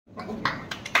Ini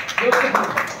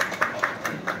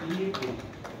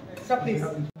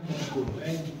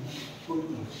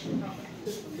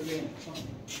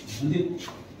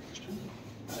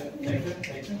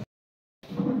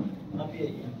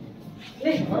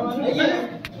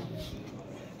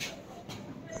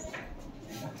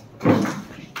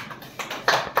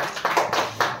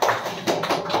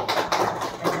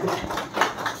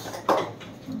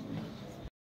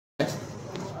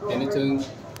jeng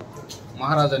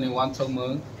Maharaja ni wansok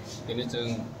meng, ini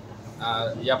jeng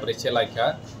ya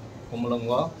percelaika,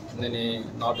 pemulungwa, ini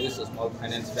North East Small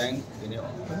Finance Bank, ini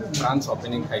branch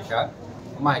opening kaika,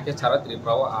 mahake cara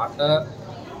triprawa ada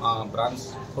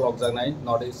branch Wngna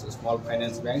North East Small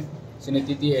Finance Bank, sini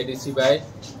titi edisi by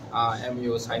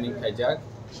MU signing kaijak,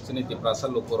 sini tiprasa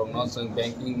lukurongno jeng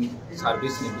banking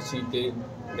service ni bisi ke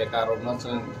bekarongno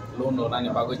jeng loan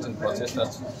donani bagoi jeng proses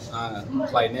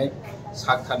lainnya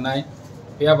sakhanai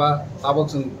piaba tabok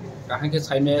jeng kahangke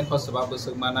saime ko sebab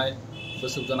besuk manai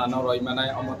besuk janana roi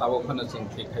manai omo tabok khana jeng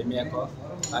khaime ko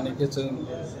ani ke jeng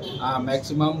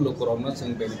maximum lukurongno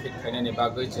jeng benefit khaine ni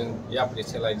bagoi jeng ya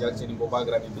preselai jak jeni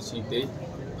Bubagra ni bisingte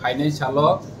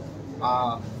financial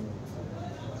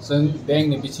jeng bank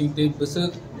ni bisingte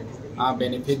besuk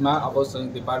benefit ma abo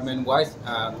jeng department wise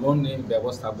loan ni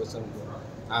ব্যবস্থা besuk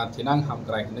Tinang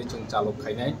hamkrai ini jeng caluk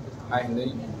kainai,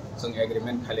 ini jeng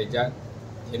agreement khalejak.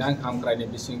 Tinang hamkrai ini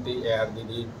bisingti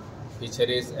ARDD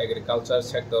fisheries agriculture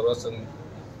sector jeng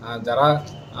jara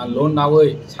loan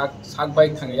nawai sak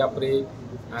baik thang yapri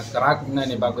kerak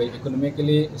nani bagai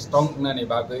economically strong nani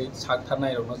bagai sak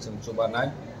thanai rono jeng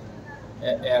cubanai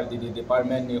ARDD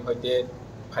department ni hoite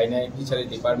finai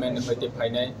fisheries department ni hoite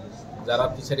finai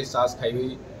jara fisheries sas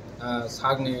kaiwi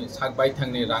sak baik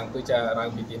thang ni rang puja rang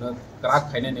bitino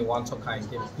kerak kainai ni wansok kain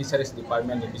ke fisheries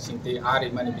department ni bisingti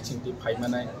Rima ni bisingti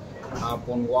paimanai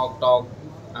pon walk dog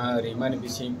Rima ni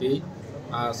bisingti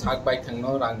sak baik thang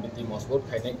no rang biti mosbut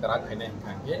kainai kerak kainai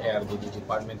kan ke ARDD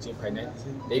department si kainai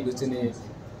dei bisini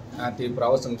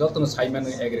Triprawa sengjo tun saiman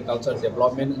agriculture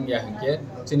development ngya hangke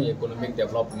sini economic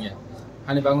development ngya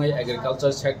hani bangai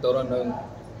agriculture sector nang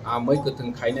amai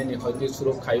kutung kainai ni hoite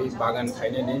surup kai bagan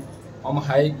kainai ni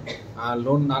omhai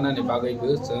loan nana ni bagai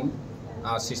be jeng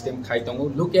system khai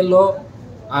tongo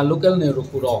local ni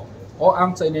rukuro o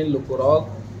am chai ni lukuro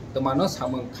temano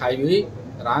samang khaiwi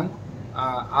rang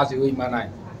ajiwi manai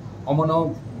omono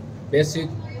basic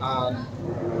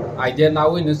idea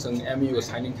nawi ni jeng MU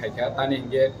signing khaika tani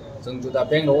ge jeng juda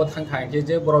bank ro thang khai ke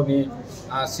je boroni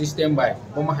system bai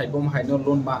bomhai no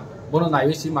loan ma bono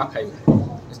naiwi si ma khai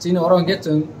chini orong ge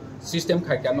jeng system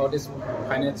khaika North East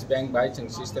Finance Bank by jeng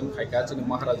system khaika chini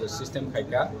Maharaja system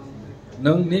khaika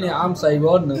nung nini am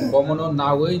saibo nung bomono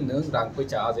nawi nung rang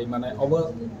puja ajai manai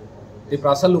obo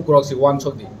tiprasa lukurok si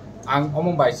wansok di ang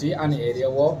omong bai si ani area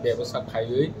wo bebosa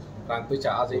khaiwi rang puja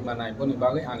ajai manai boni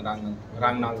bagai ang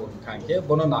rang nangu khangke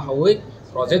bono nahawi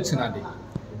project sinadi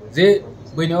je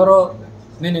binoro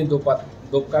nini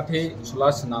dupkathi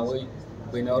sulas nawi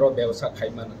binoro bebosa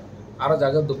khaiman aro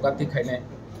jaga dupkathi khaine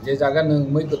je jaga nung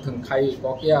moi kutung khai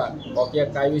kokia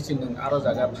kaiwi si nung aro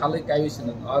jaga thalai kaiwi si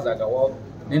nung a jaga wo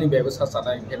nini bebosa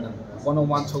sada ingke nung bono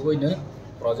wansogoi ne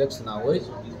project sinawi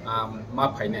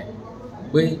ma phaine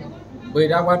bai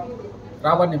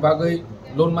rabat ni bagai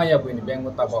loan maya bai ni bank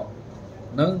mutabo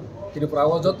nung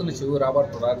Triprawa jotoni siu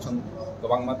rabat production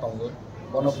gobang ma tongo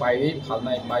bono mai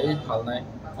phalnai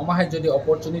omahai jodi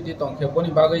opportunity tongke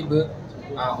boni bagai be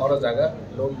oro jaga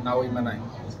loan nawi manai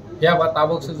ya ba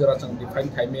tabok se jora jeng define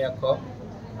khaime ko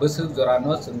besuk jora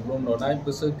no jeng loan ronai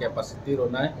besuk capacity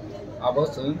ronai abo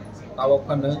jeng tabok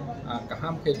phane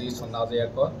kaham ke di sonna jaya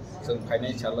ko jeng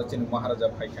financial jeni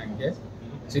Maharaja phaikangke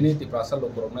jini tiprasa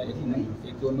lokorona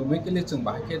economically jeng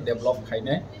bahake develop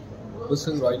khaine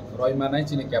besuk roi manai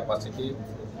jini capacity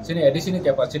jini additional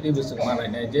capacity besuk manai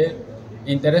ne je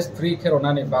interest free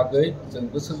kherona ni bagai jeng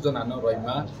besuk jona no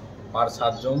roima par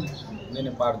 7 jon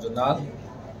nini par jonal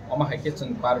oma haike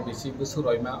jeng par bisi besuk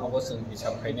roima obo jeng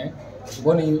hisab khaine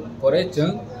boni pore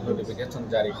jeng notification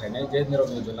jari khaine je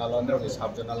nirogni jonal nirogni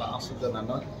sab jonal asuk jona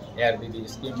no ARDD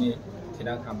scheme ni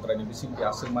tinang hamkrani bising ti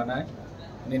asuk manai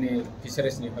nini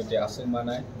fisheries ni hoite asuk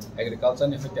manai agriculture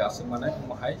ni hoite asuk manai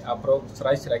mahai apro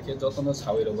srai ke jotono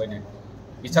sawi robaine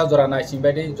icha jora nai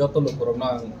singbadi joto lukurona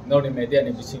nori media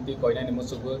ni bisingti koina ni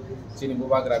musubu chini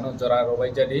Bubagra no jora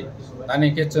robai jadi tani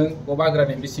ke jeng Bubagra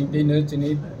ni bisingti ne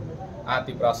chini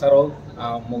Triprasa ro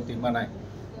mukti manai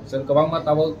jeng kobang ma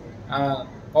tabo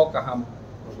ko kaham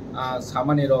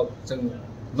samani ro jeng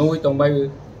noi tongbai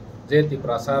je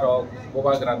Triprasa ro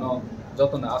Bubagra no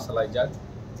jotono asalai jak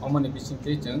omani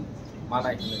bisingti jeng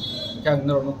manai kang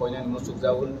noro no koina ni musuk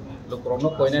jaul लोकरनो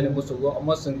Koyna ने मुसुगो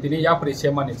अमो जों तिनि या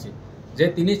précis मानिसि जे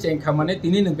तिनि चेंखा माने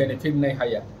तिनि no benefit नै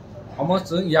हाया अमो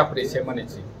जों या प्रेसे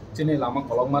मानिसि तिनि लामा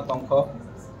कलमा तंखो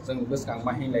जों बसकां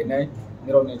माहि लायनाय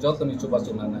निरनि जतनि चुबा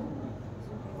चुनाना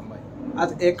आज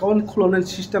अकाउंट खुलने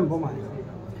सिस्टम बमा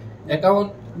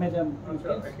account Madam,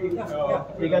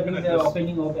 regarding the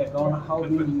opening of account, how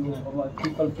will you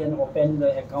people can open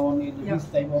the account in this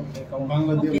type of account?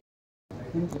 Okay.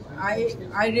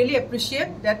 I really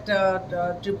appreciate that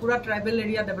Tripura Tribal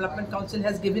Area Development Council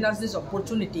has given us this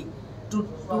opportunity to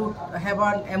have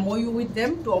an MOU with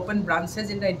them to open branches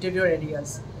in the interior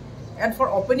areas. And for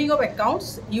opening of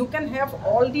accounts, you can have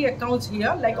all the accounts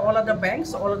here like all other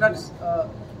banks, all other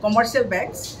commercial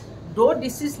banks. Though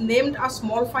this is named a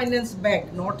small finance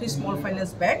bank, not a small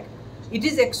finance bank, it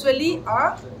is actually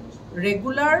a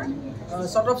regular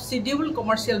sort of scheduled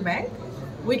commercial bank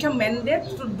with a mandate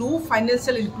to do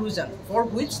financial inclusion, for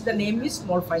which the name is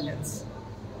small finance.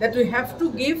 That we have to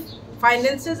give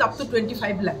finances up to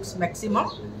 25 lakhs maximum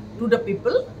to the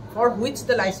people, for which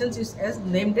the license is as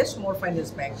named as small finance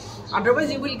bank.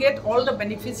 Otherwise, you will get all the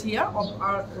benefits here of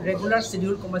our regular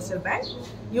scheduled commercial bank.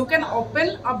 You can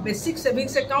open a basic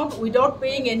savings account without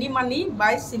paying any money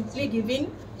by simply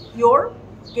giving your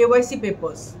KYC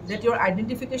papers, that your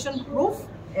identification proof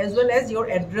as well as your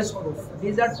address proof.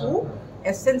 These are two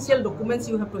essential documents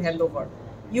you have to hand over.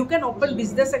 You can open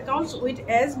business accounts with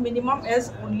as minimum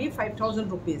as only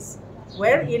 5,000 rupees.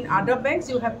 Where in other banks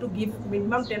you have to give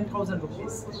minimum 10,000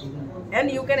 rupees, and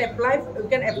you can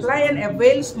apply and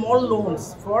avail small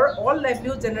loans for all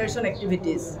livelihood generation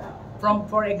activities,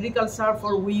 for agriculture,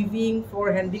 for weaving, for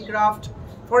handicraft,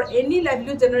 for any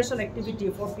livelihood generation activity,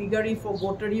 for piggery, for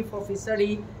goatery, for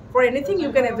fishery, for anything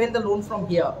you can avail the loan from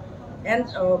here. And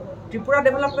Tripura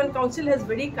Development Council has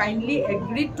very kindly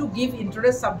agreed to give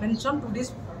interest subvention to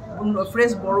these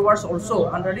fresh borrowers also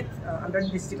under the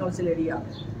district council area.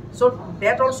 So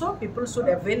that also people should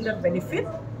avail that benefit,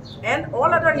 and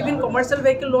all other even commercial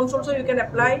vehicle loans also you can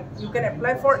apply. You can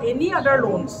apply for any other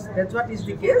loans. That's what is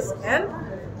the case, and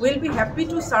we'll be happy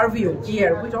to serve you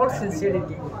here with all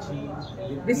sincerity.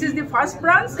 This is the first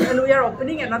branch, and we are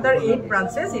opening another 8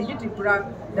 branches in the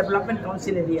Tripura Development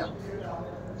Council area.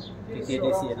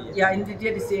 Yeah, in the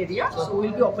TTDC area. So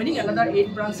we'll be opening another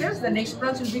 8 branches. The next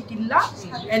branch will be Killa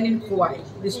and in Kuwai.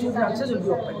 These 2 branches will be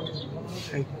opened.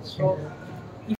 Thank you. So